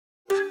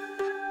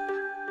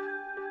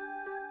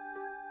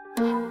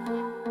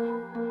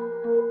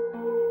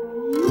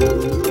So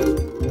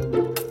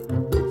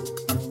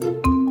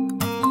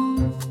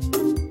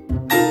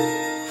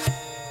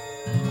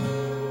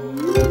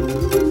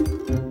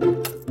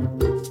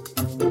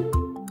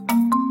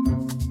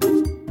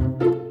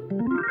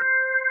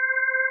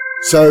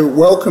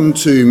welcome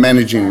to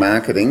Managing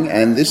Marketing,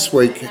 and this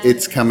week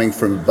it's coming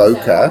from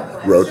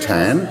Boca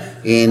Raton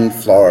in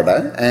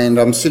Florida, and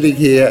I'm sitting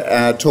here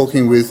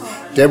talking with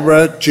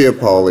Debra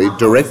Giampoli,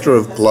 Director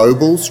of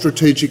Global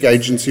Strategic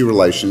Agency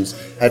Relations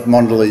at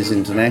Mondelez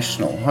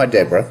International. Hi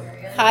Debra.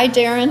 Hi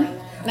Darren,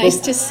 nice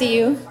to see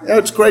you.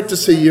 It's great to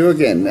see you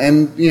again,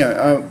 and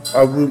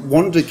I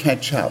wanted to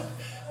catch up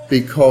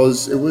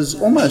because it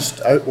was almost,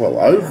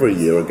 over a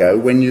year ago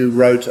when you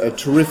wrote a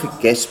terrific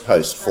guest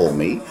post for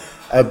me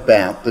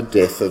about the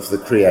death of the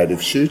creative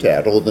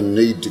shootout, or the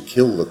need to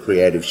kill the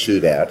creative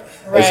shootout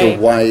as a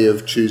way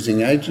of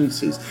choosing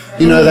agencies.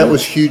 That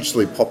was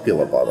hugely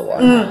popular, by the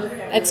way.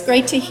 It's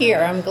great to hear.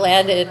 I'm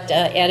glad it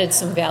added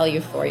some value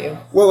for you.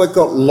 Well, it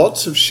got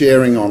lots of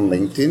sharing on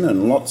LinkedIn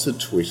and lots of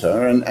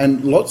Twitter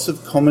and lots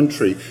of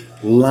commentary,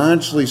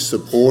 largely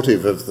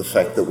supportive of the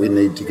fact that we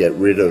need to get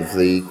rid of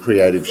the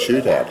creative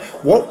shootout.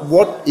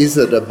 What is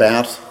it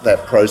about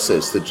that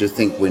process that you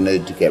think we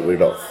need to get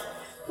rid of?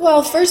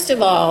 Well, first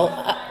of all,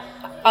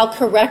 I'll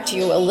correct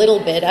you a little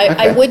bit.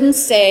 I wouldn't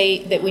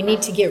say that we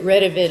need to get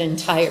rid of it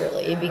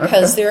entirely,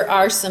 because there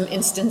are some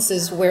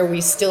instances where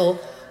we still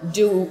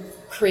do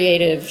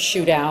creative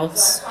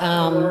shootouts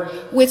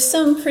with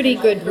some pretty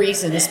good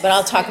reasons, but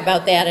I'll talk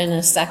about that in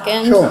a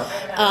second. Sure.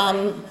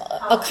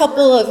 A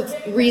couple of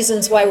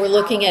reasons why we're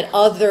looking at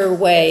other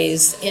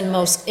ways in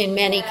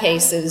many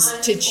cases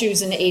to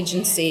choose an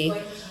agency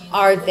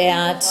are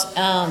that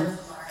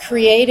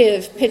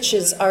creative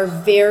pitches are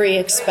very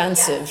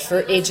expensive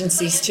for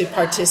agencies to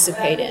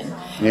participate in.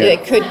 Yeah.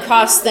 It could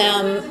cost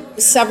them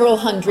several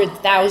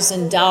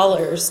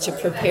 $100,000 to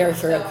prepare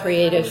for a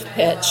creative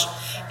pitch.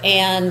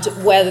 And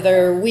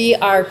whether we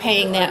are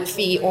paying that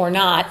fee or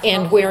not,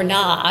 and we're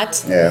not,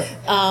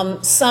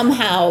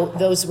 somehow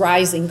those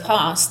rising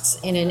costs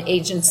in an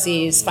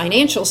agency's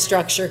financial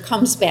structure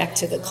comes back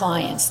to the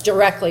clients,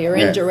 directly or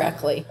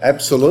indirectly.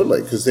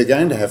 Absolutely, because they're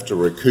going to have to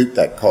recoup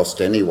that cost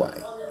anyway.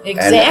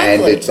 Exactly.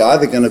 And it's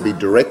either going to be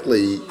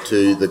directly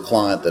to the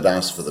client that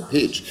asked for the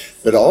pitch,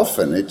 but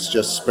often it's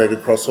just spread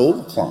across all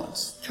the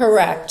clients.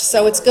 Correct.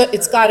 So it's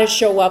got to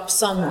show up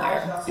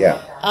somewhere.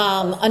 Yeah.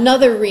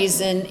 Another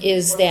reason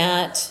is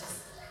that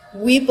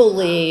we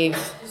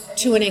believe,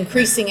 to an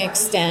increasing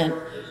extent,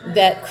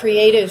 that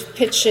creative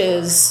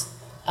pitches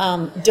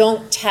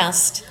don't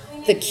test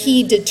the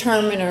key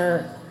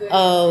determiner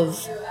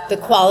of the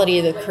quality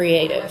of the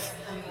creative,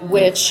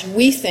 which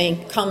we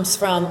think comes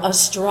from a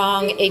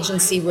strong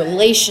agency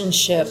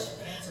relationship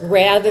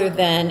rather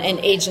than an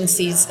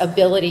agency's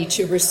ability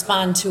to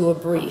respond to a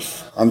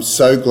brief. I'm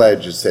so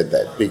glad you said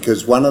that,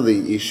 because one of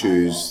the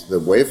issues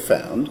that we've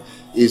found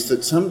is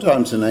that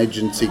sometimes an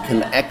agency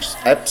can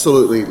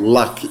absolutely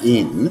luck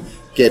in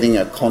getting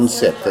a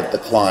concept that the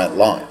client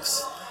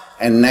likes.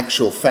 And in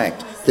actual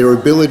fact, their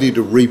ability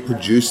to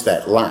reproduce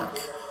that luck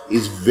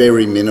is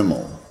very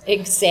minimal.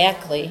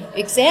 Exactly.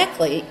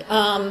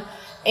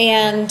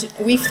 And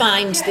we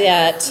find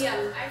that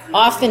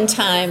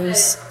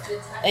oftentimes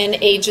an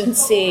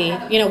agency,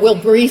 we'll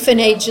brief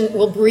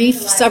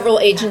several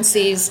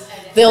agencies,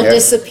 they'll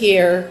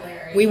disappear,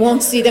 we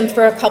won't see them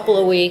for a couple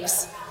of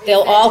weeks, they'll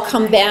all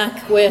come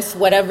back with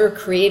whatever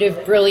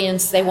creative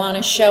brilliance they want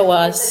to show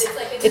us.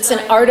 It's an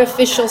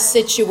artificial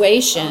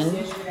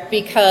situation,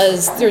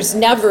 because there's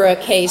never a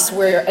case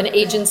where an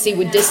agency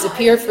would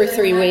disappear for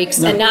 3 weeks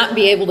and not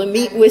be able to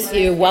meet with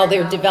you while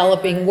they're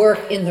developing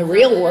work in the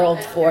real world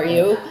for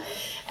you.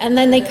 And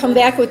then they come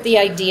back with the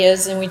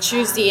ideas, and we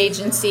choose the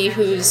agency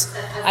whose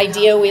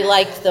idea we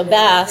liked the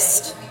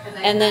best,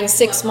 and then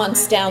 6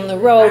 months down the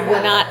road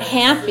we're not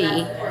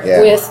happy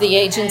with the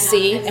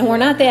agency, and we're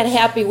not that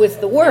happy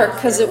with the work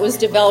because it was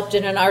developed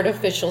in an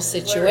artificial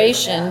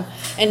situation,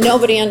 and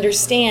nobody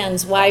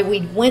understands why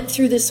we went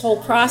through this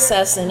whole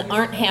process and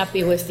aren't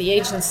happy with the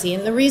agency.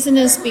 And the reason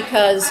is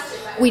because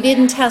we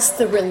didn't test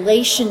the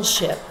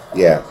relationship.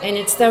 Yeah. And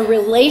it's the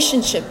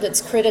relationship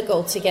that's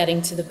critical to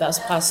getting to the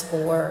best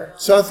possible work.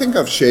 So I think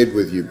I've shared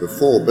with you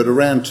before, but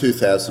around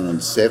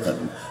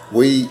 2007,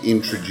 we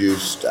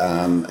introduced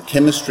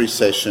chemistry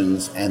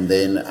sessions and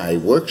then a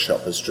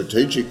workshop, a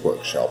strategic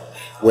workshop,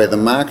 where the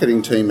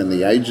marketing team and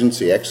the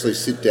agency actually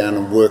sit down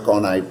and work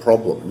on a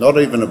problem, not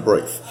even a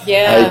brief,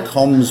 a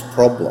comms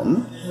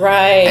problem.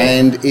 Right.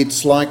 And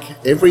it's like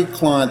every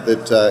client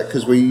that,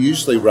 because we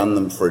usually run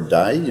them for a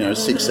day,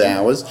 6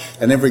 hours,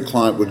 and every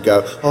client would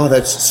go, oh,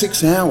 that's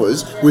 6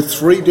 hours with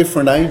 3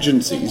 different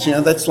agencies.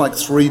 That's like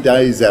 3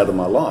 days out of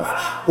my life.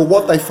 But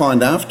what they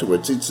find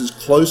afterwards, it's as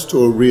close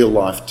to a real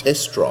life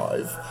test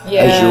drive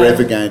as you're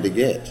ever going to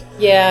get.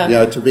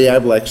 Yeah. To be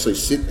able to actually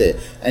sit there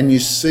and you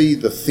see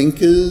the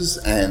thinkers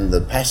and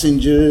the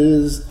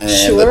passengers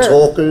and the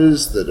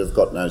talkers that have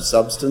got no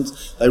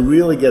substance. They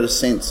really get a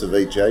sense of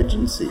each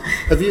agency.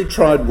 Have you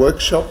tried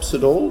workshops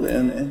at all?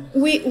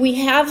 We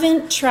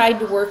haven't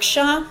tried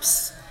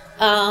workshops.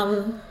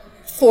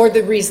 for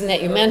the reason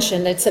that you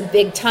mentioned. It's a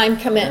big time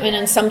commitment,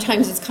 and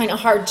sometimes it's kind of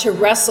hard to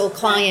wrestle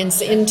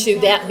clients into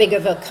that big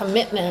of a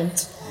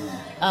commitment,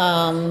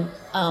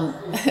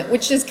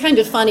 which is kind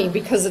of funny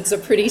because it's a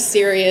pretty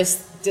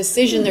serious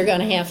decision they're going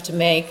to have to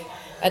make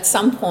at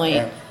some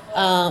point.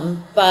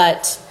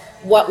 But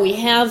what we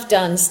have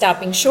done,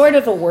 stopping short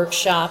of a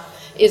workshop,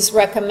 is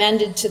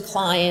recommended to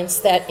clients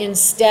that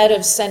instead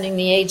of sending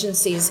the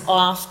agencies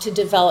off to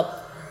develop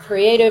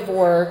creative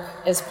work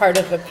as part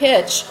of a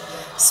pitch,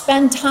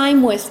 spend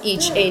time with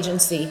each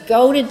agency,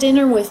 go to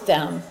dinner with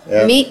them,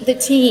 meet the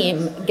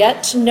team,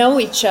 get to know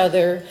each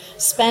other,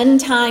 spend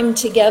time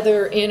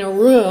together in a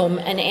room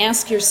and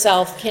ask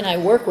yourself, can I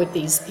work with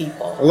these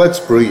people? Well,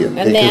 that's brilliant.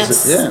 And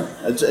because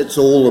it's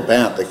all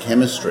about the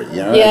chemistry,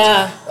 you know.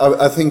 Yeah.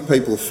 I think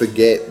people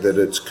forget that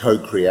it's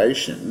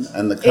co-creation,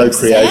 and the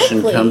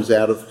co-creation comes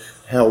out of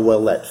how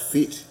well that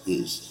fit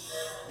is.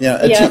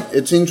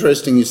 It's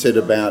interesting you said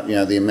about,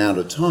 the amount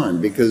of time,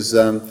 because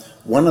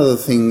one of the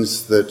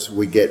things that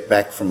we get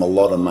back from a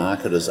lot of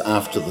marketers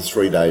after the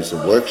 3 days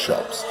of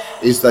workshops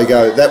is they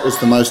go, that was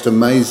the most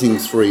amazing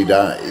 3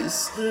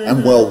 days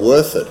and well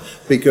worth it,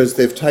 because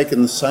they've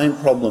taken the same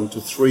problem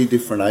to 3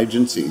 different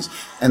agencies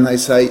and they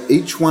say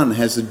each one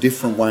has a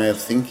different way of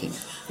thinking.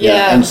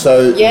 And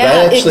so they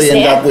actually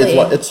end up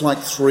with, it's like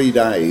 3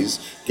 days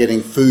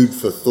getting food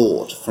for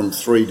thought from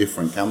 3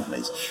 different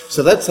companies.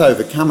 So that's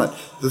overcome it.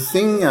 The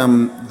thing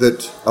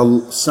that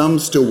some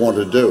still want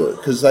to do it,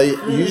 because they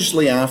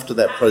usually after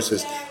that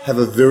process have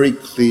a very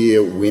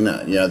clear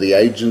winner, the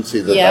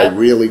agency that they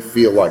really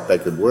feel like they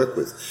could work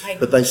with,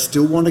 but they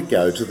still want to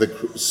go to the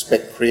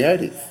spec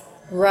creative.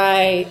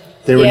 Right.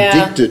 They're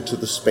addicted to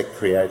the spec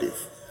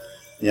creative.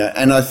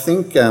 And I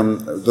think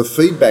the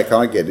feedback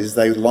I get is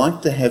they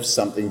like to have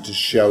something to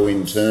show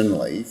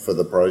internally for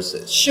the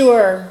process.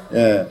 Sure.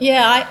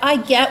 Yeah, I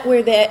get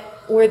where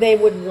they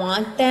would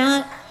want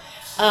that.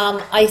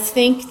 I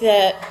think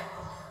that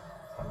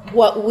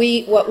what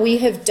we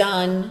have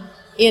done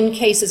in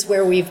cases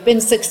where we've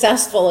been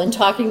successful in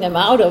talking them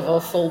out of a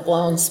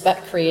full-blown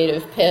spec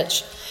creative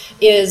pitch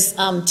is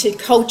to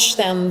coach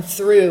them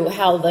through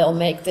how they'll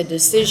make the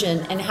decision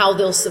and how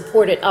they'll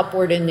support it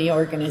upward in the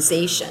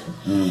organization.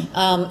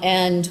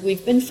 And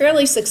we've been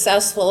fairly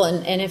successful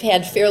and have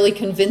had fairly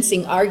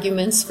convincing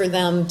arguments for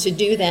them to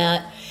do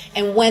that.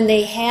 And when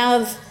they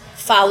have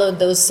followed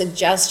those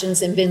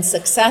suggestions and been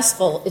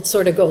successful, it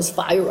sort of goes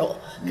viral,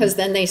 because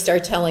then they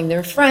start telling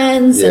their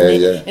friends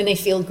and they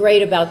feel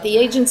great about the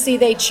agency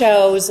they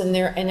chose, and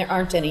there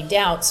aren't any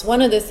doubts.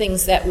 One of the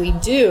things that we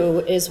do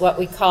is what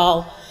we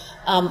call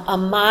a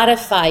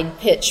modified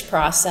pitch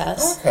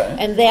process.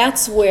 And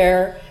that's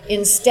where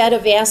instead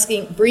of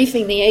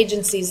briefing the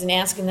agencies and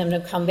asking them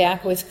to come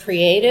back with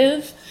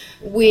creative,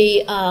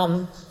 we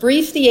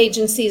brief the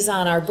agencies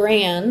on our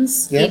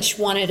brands, each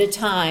one at a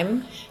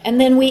time, and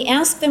then we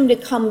ask them to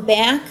come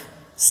back,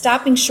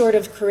 stopping short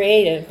of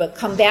creative, but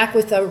come back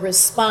with a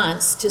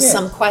response to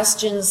some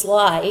questions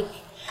like,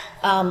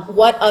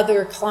 what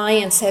other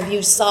clients have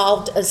you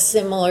solved a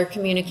similar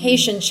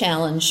communication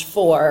challenge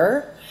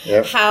for?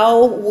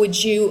 How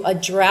would you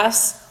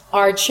address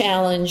our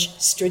challenge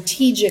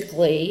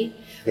strategically?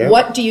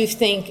 What do you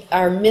think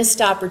our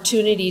missed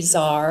opportunities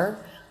are?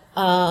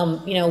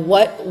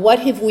 What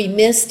have we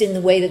missed in the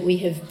way that we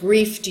have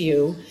briefed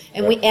you?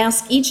 And we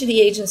ask each of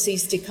the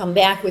agencies to come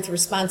back with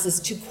responses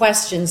to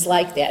questions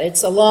like that.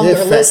 It's a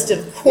longer list,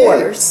 of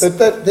course.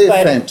 But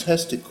they're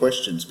fantastic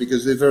questions,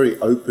 because they're very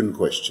open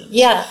questions.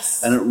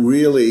 Yes. And it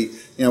really,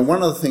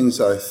 one of the things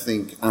I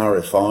think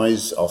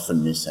RFIs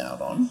often miss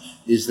out on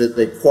is that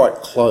they're quite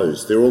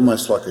closed. They're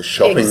almost like a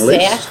shopping list.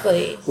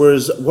 Exactly.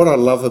 Whereas what I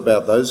love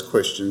about those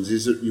questions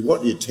is that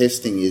what you're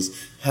testing is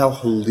how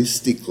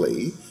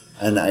holistically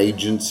an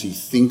agency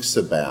thinks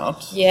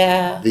about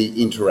the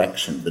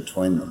interaction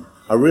between them.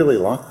 I really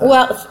like that.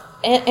 Well,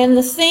 and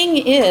the thing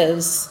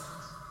is,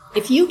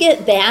 if you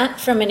get that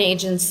from an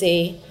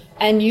agency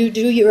and you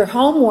do your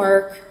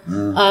homework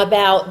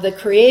about the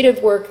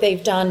creative work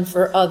they've done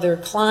for other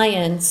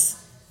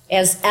clients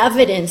as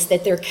evidence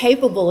that they're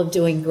capable of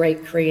doing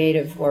great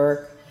creative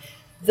work,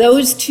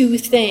 those 2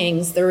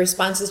 things, the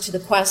responses to the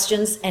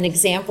questions and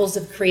examples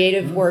of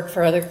creative work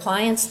for other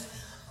clients,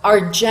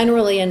 are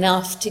generally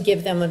enough to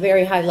give them a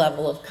very high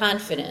level of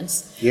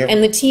confidence.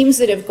 And the teams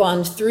that have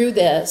gone through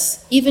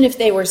this, even if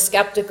they were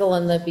skeptical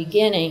in the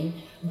beginning,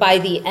 by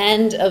the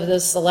end of the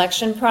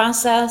selection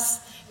process,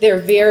 they're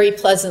very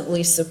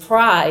pleasantly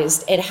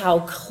surprised at how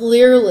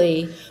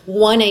clearly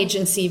one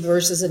agency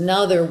versus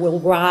another will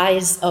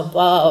rise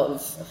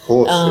above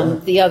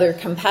the other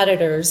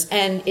competitors.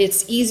 And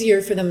it's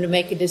easier for them to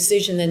make a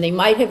decision than they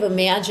might have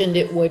imagined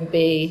it would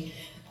be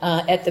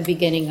at the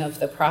beginning of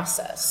the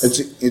process.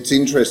 It's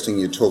interesting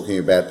you're talking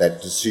about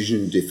that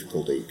decision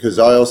difficulty, because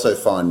I also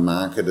find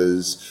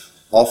marketers,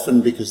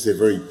 often because they're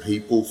very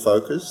people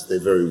focused, they're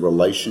very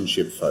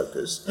relationship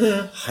focused,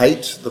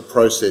 hate the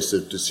process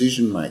of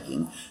decision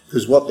making,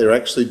 because what they're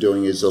actually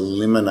doing is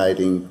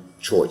eliminating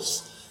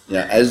choice.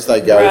 as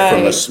they go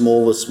from a Right.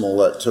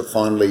 smaller to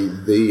finally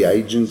the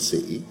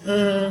agency,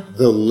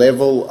 the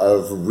level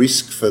of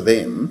risk for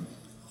them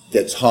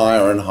gets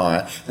higher and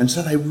higher, and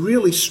so they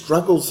really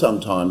struggle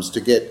sometimes to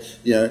get,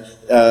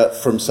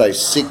 from say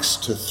 6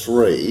 to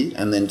 3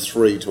 and then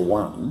 3 to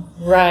 1.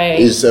 Right.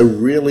 Is a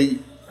really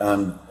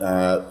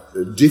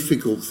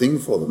difficult thing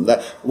for them.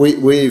 That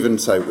we even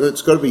say, well,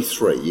 it's got to be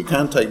 3. You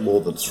can't take more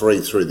than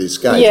 3 through this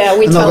gate. Yeah,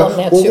 we and tell they'll them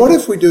that well, too. what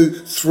if we do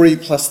 3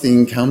 plus the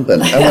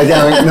incumbent? And we're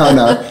going,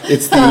 no,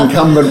 it's the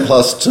incumbent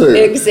plus 2.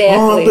 Exactly.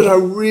 Oh, but I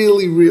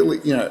really,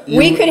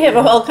 We could have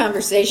a whole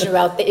conversation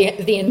about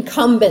the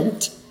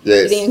incumbent,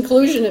 Yes. the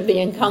inclusion of the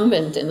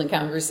incumbent in the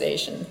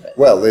conversation.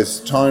 Well, there's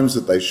times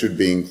that they should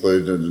be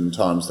included and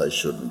times they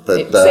shouldn't.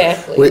 But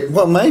Exactly.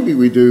 maybe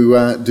we do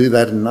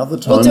that another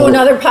time. We'll do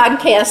another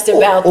podcast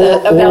about or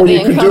the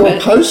you could do a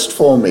incumbent. post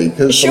for me,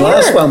 because Sure. the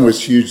last one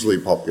was hugely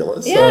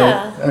popular. So,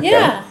 Yeah, okay.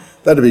 yeah.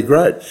 That'd be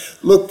great.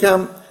 Look,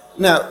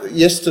 now,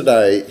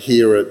 yesterday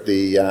here at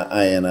the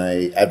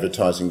ANA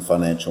Advertising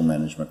Financial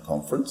Management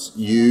Conference,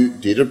 you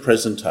did a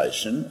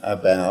presentation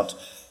about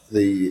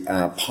the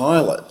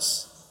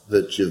pilots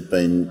that you've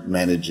been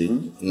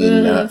managing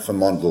for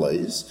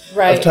Mondelez,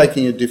 Right. of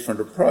taking a different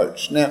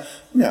approach. Now,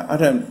 I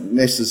don't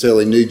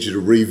necessarily need you to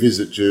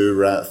revisit your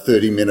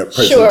 30-minute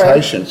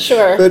presentation.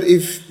 Sure. But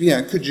if,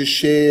 could you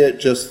share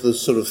just the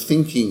sort of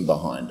thinking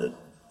behind it?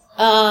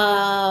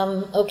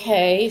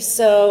 Okay,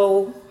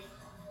 so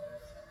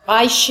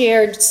I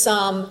shared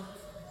some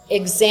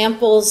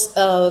examples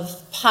of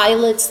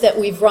pilots that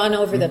we've run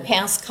over the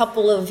past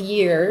couple of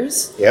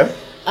years Yeah.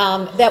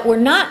 that were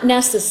not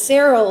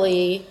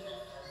necessarily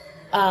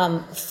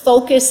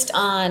focused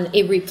on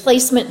a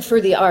replacement for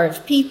the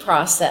RFP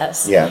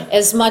process Yeah.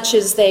 as much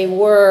as they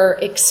were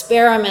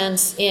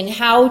experiments in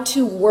how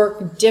to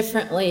work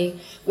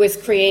differently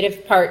with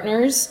creative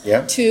partners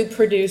Yeah. to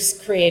produce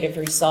creative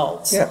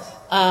results. Yeah.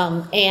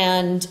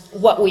 And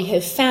what we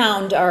have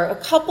found are a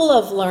couple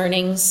of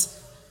learnings.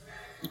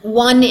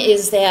 One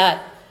is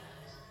that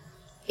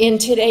in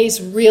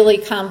today's really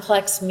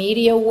complex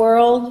media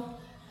world,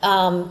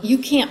 you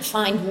can't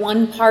find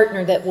one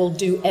partner that will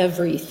do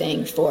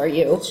everything for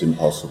you. It's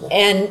impossible.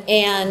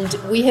 And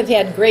we have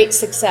had great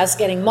success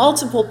getting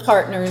multiple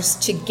partners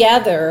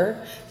together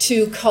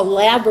to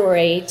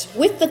collaborate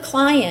with the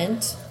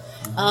client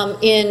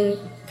in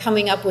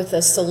coming up with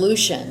a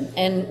solution.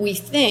 And we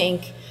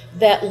think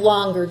that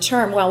longer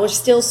term, while we're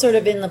still sort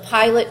of in the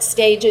pilot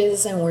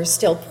stages and we're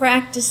still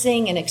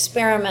practicing and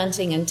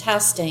experimenting and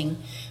testing,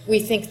 we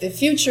think the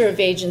future of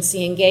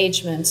agency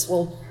engagements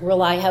will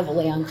rely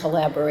heavily on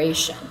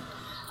collaboration.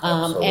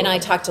 And I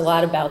talked a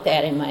lot about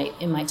that in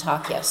my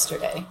talk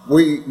yesterday.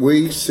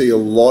 We see a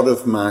lot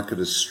of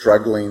marketers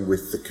struggling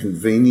with the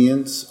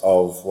convenience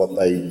of what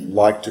they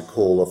like to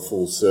call a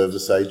full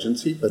service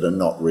agency, but are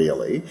not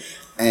really,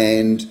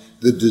 and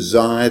the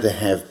desire to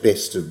have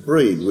best of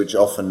breed, which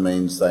often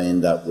means they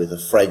end up with a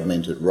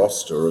fragmented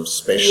roster of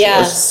specialists.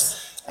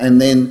 Yes. And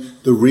then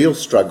the real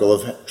struggle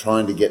of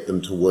trying to get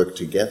them to work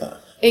together.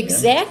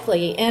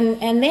 Exactly.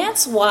 And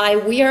that's why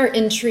we are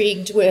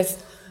intrigued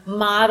with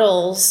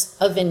models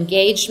of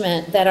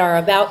engagement that are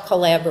about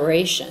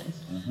collaboration.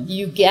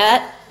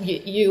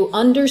 You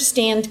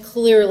understand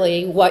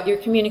clearly what your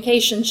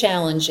communication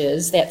challenge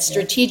is. That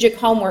strategic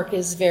homework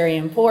is very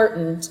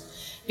important,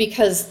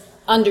 because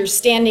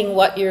understanding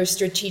what your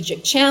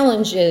strategic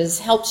challenge is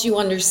helps you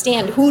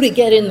understand who to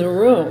get in the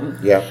room.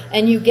 Yeah.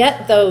 And you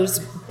get those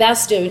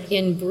best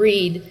in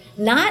breed,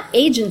 not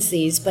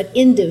agencies, but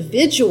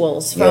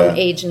individuals from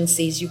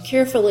agencies. You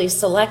carefully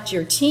select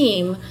your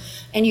team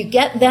and you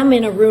get them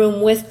in a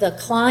room with the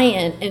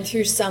client, and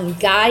through some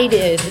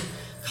guided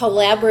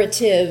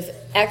collaborative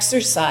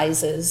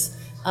exercises,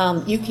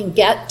 you can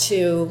get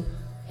to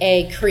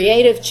a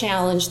creative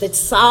challenge that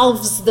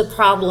solves the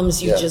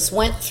problems you just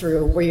went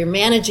through, where you're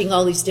managing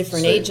all these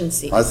different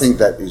agencies. I think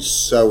that is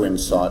so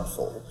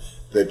insightful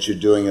that you're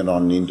doing it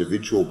on an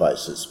individual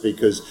basis,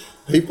 because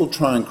people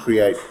try and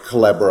create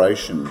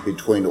collaboration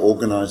between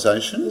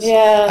organisations,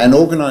 and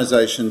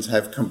organisations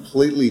have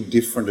completely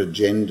different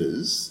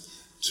agendas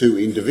to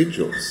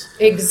individuals.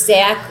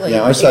 Exactly.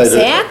 I say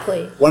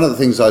exactly. One of the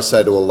things I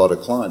say to a lot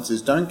of clients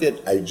is, don't get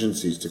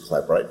agencies to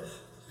collaborate.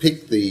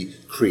 Pick the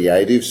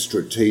creative,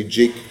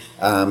 strategic,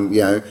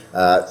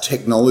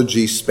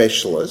 technology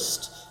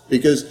specialist,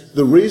 because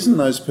the reason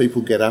those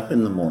people get up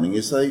in the morning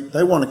is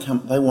they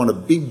want a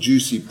big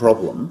juicy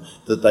problem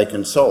that they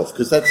can solve,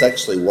 because that's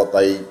actually what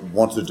they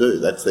want to do.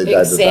 That's their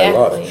day-to-day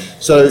life.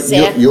 So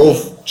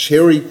you'll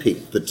cherry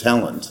pick the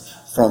talent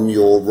from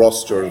your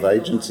roster of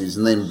agencies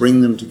and then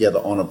bring them together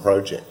on a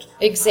project.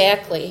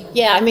 Exactly.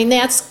 Yeah, I mean,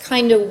 that's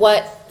kind of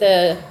what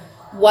the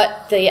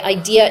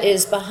idea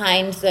is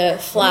behind the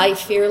Fly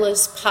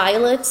Fearless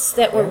pilots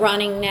that we're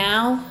running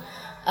now.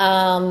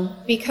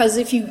 Because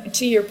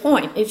to your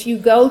point, if you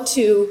go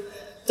to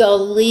the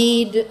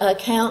lead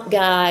account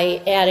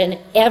guy at an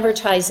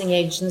advertising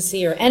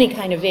agency or any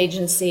kind of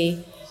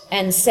agency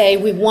and say,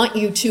 we want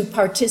you to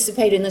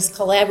participate in this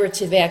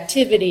collaborative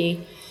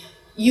activity,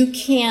 you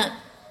can't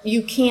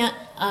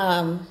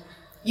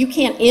you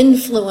can't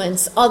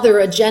influence other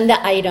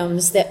agenda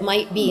items that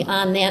might be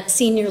on that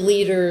senior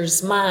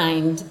leader's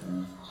mind.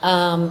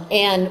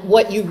 And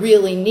what you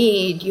really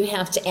need, you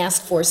have to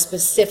ask for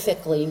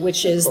specifically,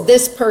 which is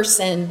this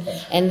person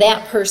and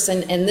that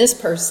person and this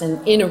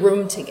person in a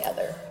room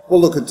together.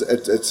 Well, look,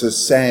 it's a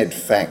sad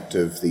fact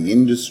of the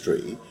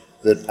industry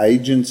that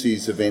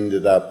agencies have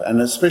ended up,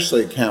 and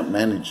especially account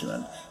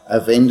management,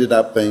 have ended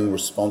up being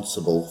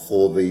responsible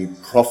for the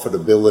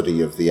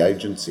profitability of the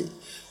agency.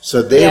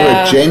 So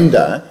their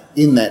agenda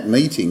in that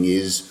meeting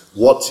is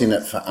what's in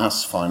it for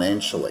us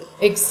financially.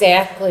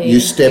 Exactly. You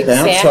step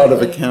outside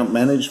of account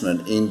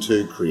management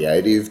into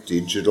creative,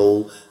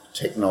 digital,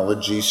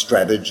 technology,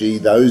 strategy,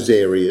 those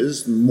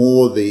areas,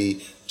 more the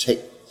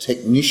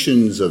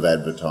technicians of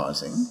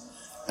advertising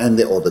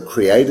or the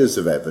creators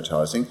of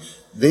advertising.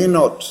 They're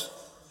not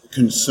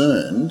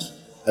concerned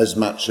as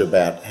much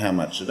about how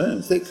much it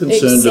earns. They're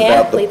concerned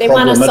about the problem. They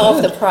want to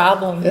solve the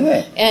problem.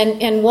 Yeah.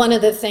 And one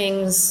of the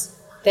things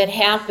that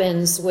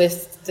happens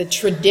with the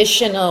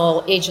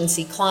traditional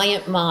agency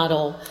client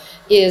model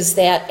is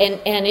that,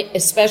 and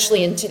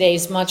especially in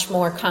today's much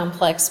more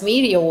complex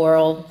media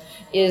world,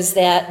 is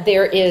that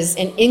there is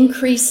an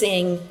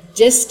increasing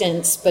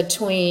distance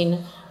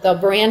between the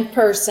brand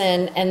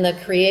person and the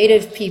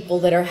creative people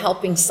that are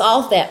helping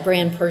solve that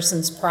brand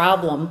person's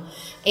problem.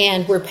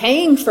 And we're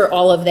paying for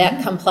all of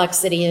that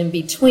complexity in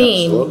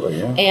between. Absolutely,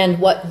 yeah. And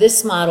what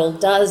this model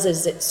does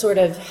is it sort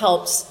of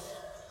helps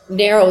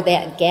narrow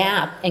that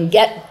gap and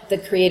get the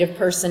creative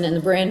person and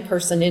the brand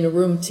person in a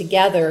room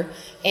together.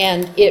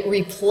 And it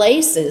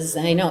replaces,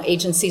 and I know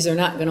agencies are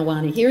not going to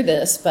want to hear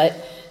this, but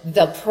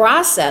the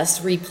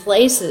process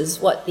replaces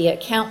what the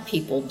account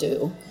people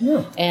do.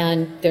 Yeah.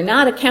 And they're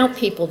not account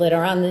people that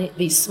are on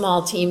these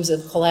small teams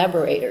of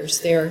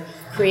collaborators. They're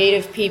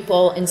creative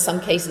people, in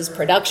some cases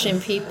production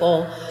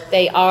people.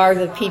 They are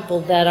the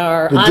people that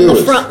are on the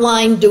front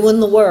line doing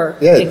the work.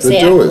 Yeah, exactly.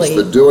 The doers,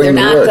 the doing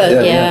they're the not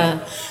work.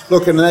 Yeah.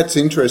 Look, and that's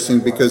interesting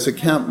because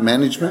account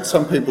management,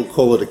 some people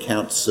call it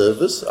account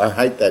service. I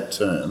hate that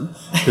term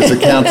because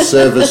account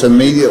service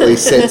immediately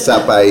sets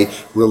up a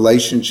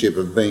relationship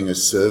of being a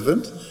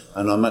servant,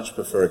 and I much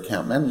prefer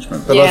account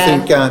management. But I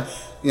think,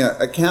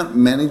 account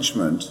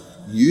management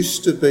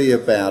used to be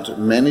about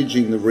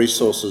managing the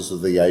resources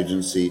of the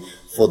agency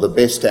for the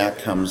best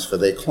outcomes for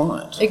their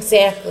client.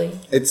 Exactly.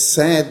 It's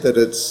sad that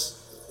it's,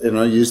 and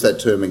I use that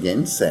term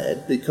again,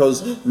 sad,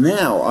 because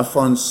now I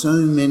find so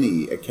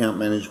many account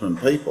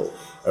management people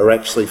are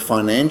actually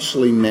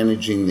financially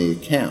managing the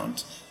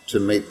account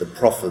to meet the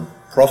profit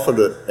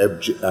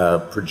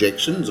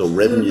projections or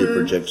revenue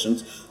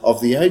projections of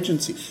the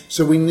agency.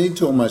 So we need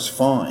to almost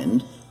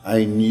find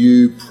a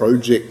new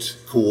project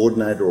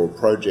coordinator or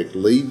project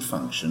lead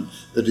function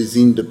that is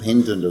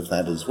independent of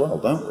that as well,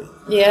 don't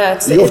we? Yeah,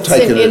 it's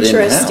taken it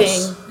interesting.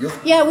 in-house.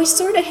 Yeah, we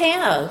sort of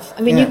have.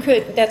 I mean, you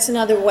could, that's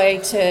another way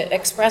to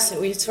express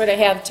it. We sort of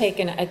have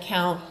taken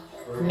account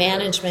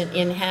management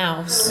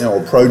in-house. Yeah,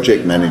 or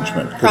project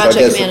management.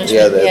 Project management,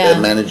 they're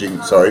managing,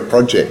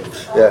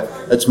 project. Yeah,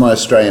 it's my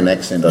Australian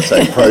accent. I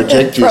say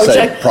project, you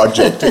say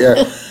project.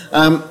 Yeah.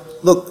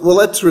 Look, well,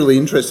 that's really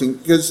interesting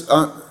because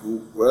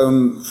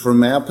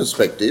from our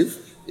perspective,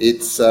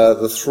 it's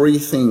the three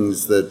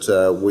things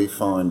that we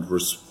find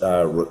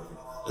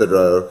that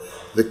are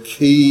the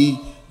key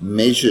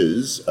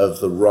measures of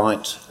the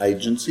right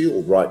agency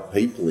or right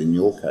people, in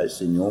your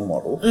case, in your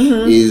model,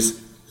 is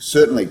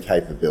certainly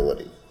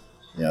capability.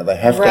 You know, they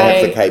have to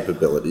have the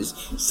capabilities.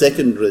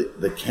 Secondly,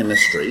 the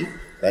chemistry.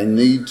 They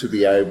need to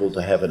be able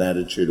to have an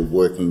attitude of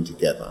working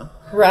together.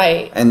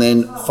 Right. And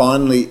then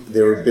finally,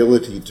 their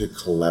ability to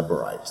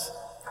collaborate.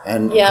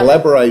 And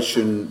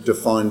collaboration,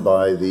 defined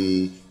by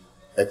the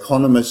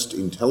Economist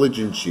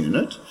Intelligence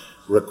Unit,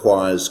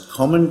 requires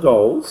common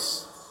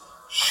goals,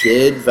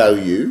 shared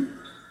value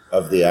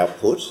of the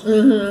output,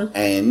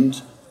 and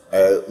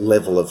a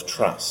level of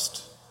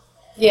trust.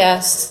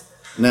 Yes.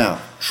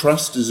 Now,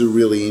 trust is a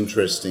really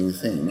interesting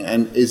thing.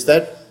 And is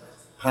that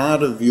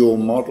part of your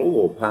model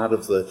or part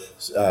of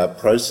the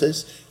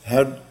process?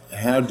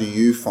 How do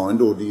you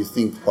find, or do you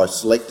think by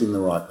selecting the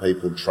right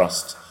people,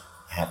 trust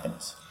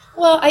happens?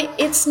 Well,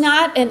 it's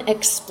not an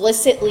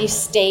explicitly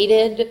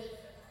stated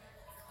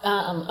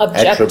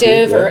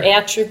objective or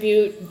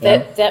attribute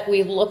that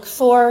we look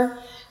for,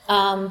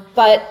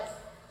 but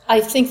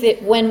I think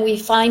that when we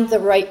find the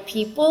right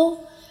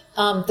people,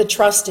 the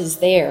trust is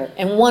there.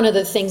 And one of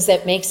the things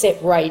that makes it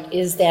right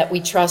is that we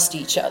trust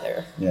each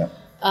other. Yeah.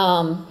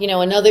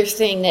 Another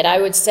thing that I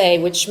would say,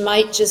 which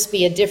might just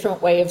be a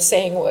different way of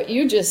saying what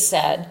you just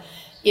said,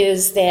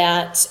 is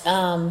that,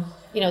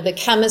 the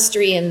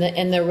chemistry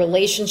and the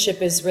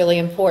relationship is really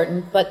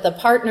important, but the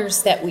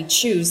partners that we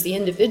choose, the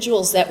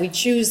individuals that we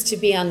choose to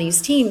be on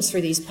these teams for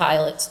these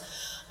pilots,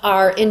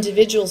 are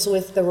individuals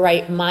with the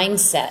right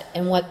mindset.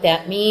 And what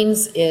that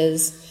means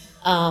is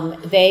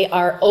they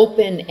are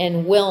open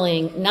and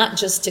willing not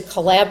just to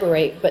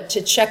collaborate, but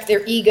to check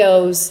their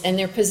egos and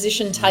their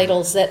position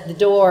titles at the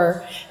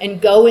door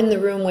and go in the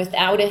room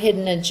without a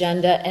hidden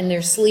agenda and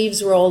their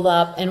sleeves rolled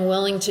up and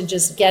willing to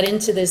just get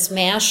into this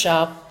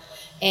mashup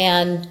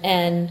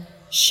and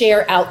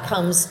share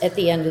outcomes at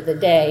the end of the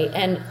day.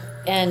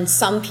 And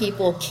some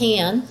people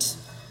can't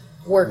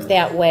work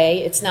that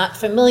way. It's not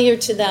familiar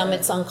to them,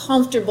 it's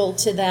uncomfortable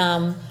to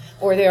them,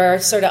 or there are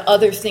sort of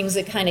other things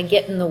that kind of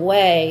get in the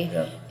way.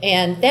 Yeah.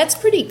 And that's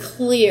pretty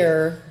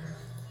clear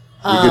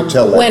You can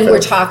tell that when felt- we're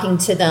talking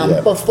to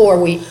them before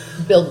we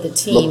build the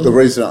team. Look, the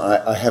reason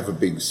I have a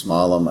big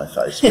smile on my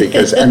face,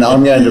 because, and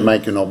I'm going to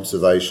make an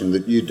observation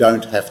that you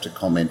don't have to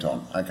comment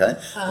on, okay?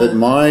 But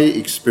my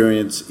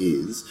experience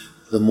is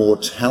the more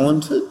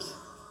talented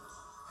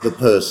the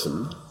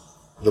person,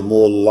 the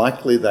more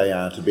likely they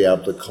are to be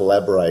able to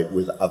collaborate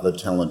with other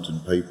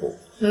talented people.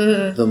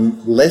 The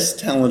less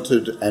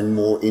talented and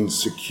more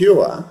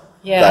insecure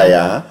they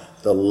are,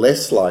 the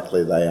less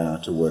likely they are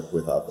to work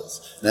with others.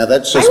 Now,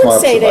 that's just my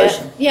observation. I would say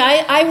that.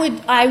 Yeah,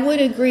 I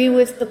would agree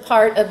with the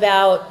part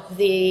about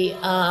the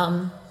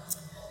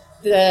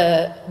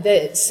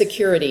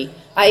security.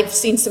 I've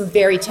seen some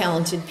very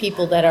talented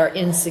people that are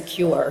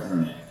insecure.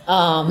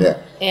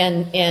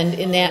 And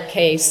in that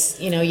case,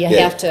 you know, you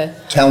have to...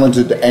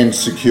 Talented and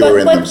secure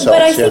in themselves.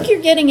 But I think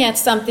you're getting at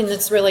something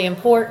that's really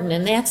important,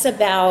 and that's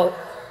about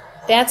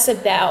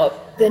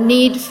the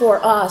need for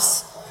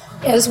us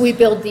as we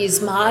build these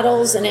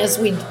models and as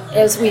we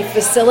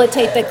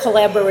facilitate the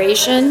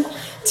collaboration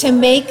to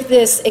make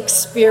this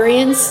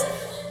experience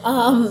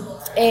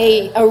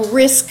a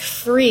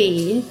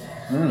risk-free,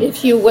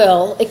 if you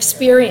will,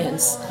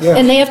 experience.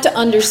 And they have to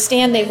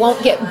understand they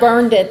won't get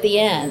burned at the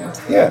end.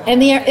 And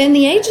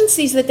the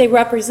agencies that they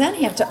represent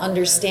have to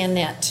understand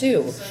that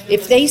too.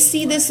 If they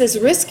see this as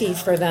risky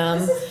for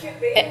them,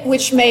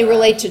 which may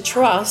relate to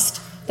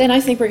trust, then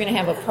I think we're going to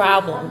have a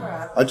problem.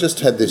 I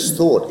just had this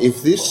thought.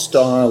 If this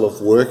style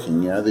of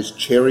working, you know, this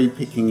cherry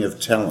picking of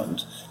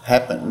talent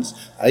happens,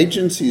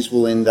 agencies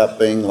will end up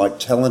being like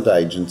talent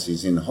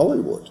agencies in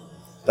Hollywood.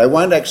 They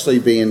won't actually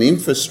be an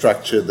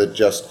infrastructure that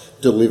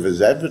just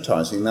delivers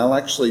advertising. They'll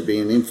actually be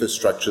an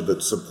infrastructure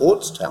that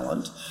supports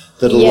talent,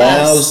 that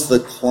allows the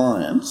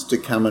clients to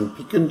come and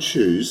pick and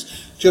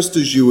choose, just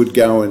as you would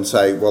go and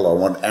say, well, I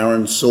want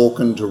Aaron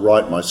Sorkin to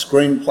write my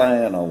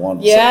screenplay, and I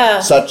want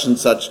such and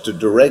such to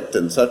direct,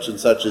 and such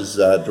as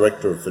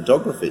director of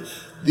photography.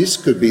 This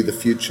could be the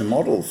future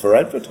model for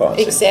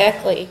advertising.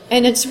 Exactly.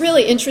 And it's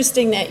really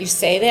interesting that you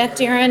say that,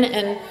 Darren.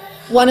 And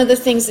one of the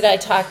things that I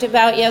talked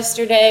about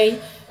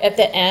yesterday at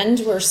the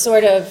end were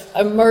sort of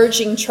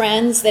emerging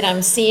trends that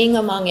I'm seeing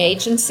among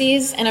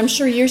agencies, and I'm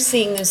sure you're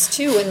seeing this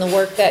too in the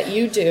work that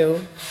you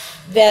do,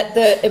 that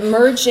the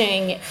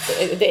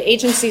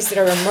agencies that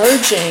are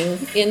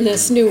emerging in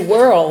this new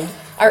world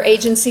are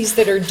agencies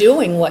that are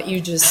doing what you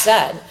just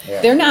said.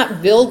 They're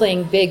not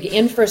building big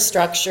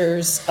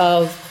infrastructures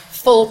of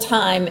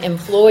full-time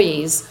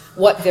employees.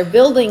 What they're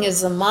building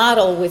is a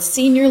model with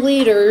senior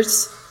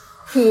leaders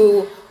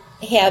who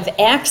have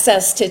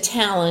access to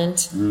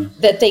talent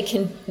that they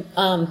can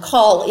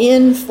call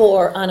in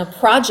for on a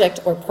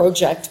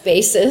project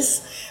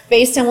basis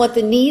based on what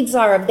the needs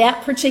are of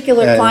that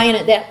particular client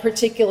at that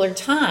particular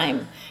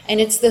time. And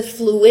it's the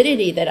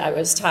fluidity that I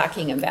was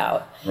talking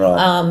about.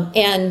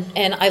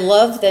 And I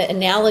love the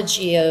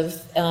analogy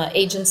of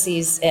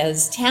agencies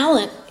as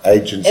talent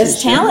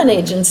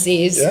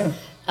agencies,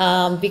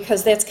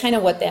 because that's kind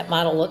of what that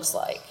model looks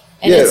like.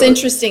 And it's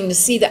interesting to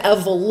see the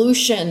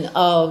evolution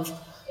of,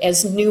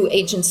 as new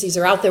agencies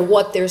are out there,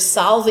 what they're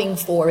solving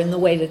for in the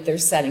way that they're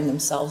setting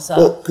themselves up.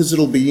 Well, because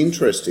it'll be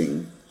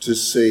interesting to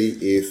see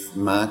if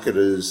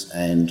marketers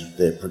and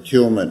their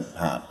procurement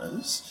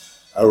partners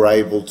are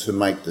able to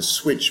make the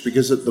switch,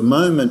 because at the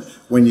moment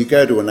when you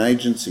go to an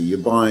agency you're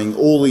buying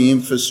all the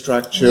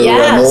infrastructure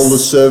and all the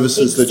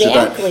services that you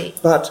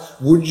don't. But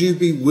would you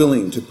be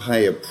willing to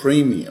pay a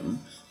premium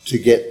to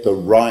get the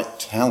right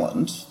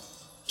talent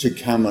to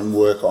come and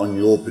work on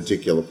your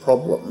particular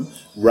problem,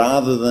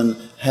 rather than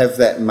have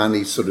that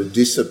money sort of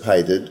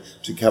dissipated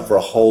to cover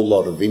a whole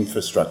lot of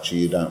infrastructure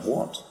you don't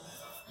want?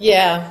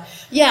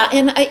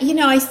 And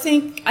I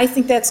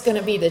think that's going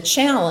to be the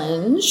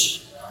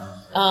challenge.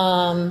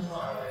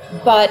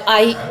 But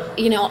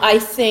I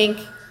think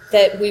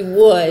that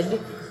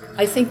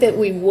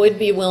we would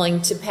be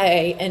willing to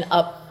pay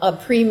a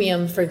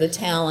premium for the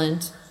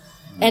talent,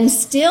 and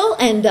still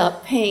end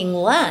up paying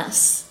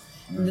less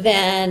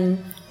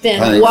than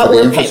what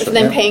we're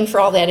paying for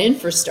all that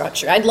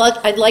infrastructure. I'd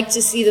like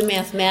to see the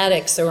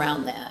mathematics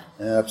around that.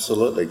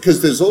 Absolutely,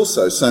 because there's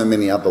also so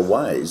many other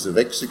ways of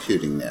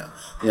executing now.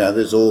 You know,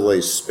 there's all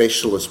these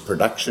specialist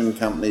production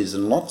companies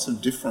and lots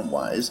of different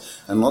ways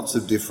and lots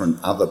of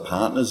different other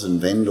partners and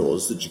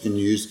vendors that you can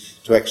use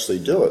to actually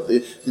do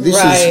it.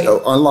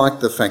 I like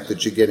the fact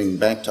that you're getting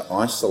back to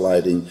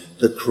isolating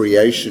the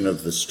creation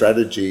of the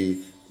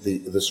strategy,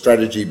 the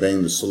strategy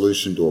being the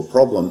solution to a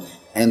problem,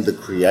 and the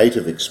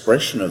creative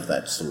expression of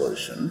that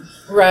solution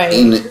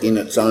in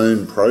its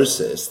own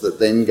process that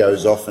then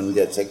goes off and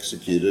gets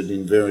executed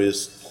in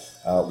various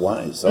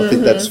ways. I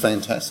think that's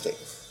fantastic.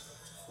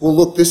 Well,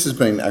 look, this has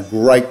been a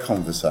great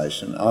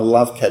conversation. I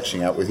love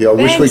catching up with you. I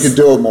wish we could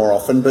do it more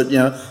often, but, you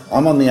know,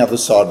 I'm on the other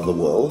side of the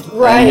world,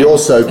 and you're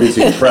so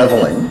busy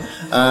travelling.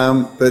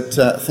 But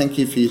thank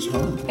you for your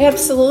time.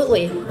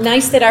 Absolutely.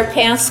 Nice that our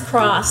paths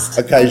crossed.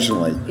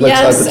 Occasionally. Let's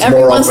Yes, hope it's every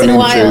more once often in a in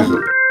while.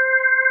 Tuesday.